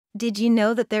Did you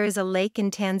know that there is a lake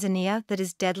in Tanzania that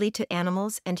is deadly to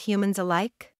animals and humans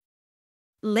alike?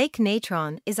 Lake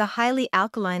Natron is a highly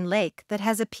alkaline lake that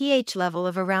has a pH level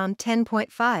of around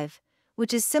 10.5,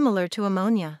 which is similar to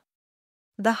ammonia.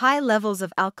 The high levels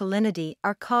of alkalinity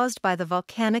are caused by the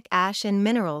volcanic ash and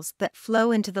minerals that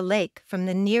flow into the lake from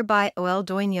the nearby El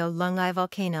Doño Lungai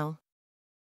volcano.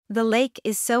 The lake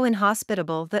is so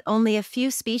inhospitable that only a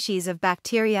few species of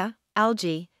bacteria,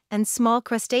 algae, and small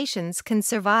crustaceans can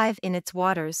survive in its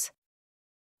waters.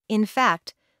 In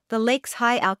fact, the lake's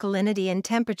high alkalinity and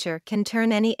temperature can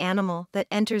turn any animal that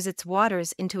enters its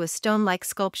waters into a stone-like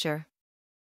sculpture.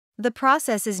 The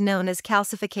process is known as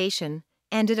calcification,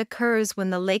 and it occurs when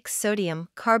the lake's sodium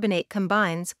carbonate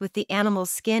combines with the animal's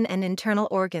skin and internal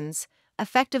organs,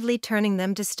 effectively turning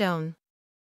them to stone.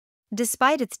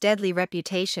 Despite its deadly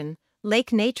reputation,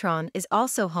 Lake Natron is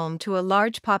also home to a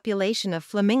large population of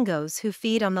flamingos who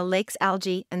feed on the lake's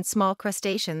algae and small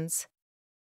crustaceans.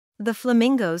 The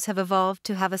flamingos have evolved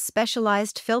to have a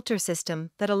specialized filter system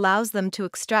that allows them to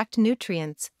extract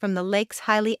nutrients from the lake's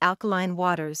highly alkaline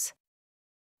waters.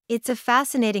 It's a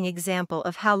fascinating example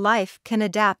of how life can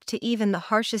adapt to even the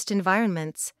harshest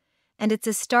environments, and it's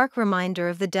a stark reminder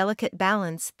of the delicate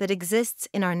balance that exists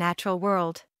in our natural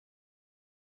world.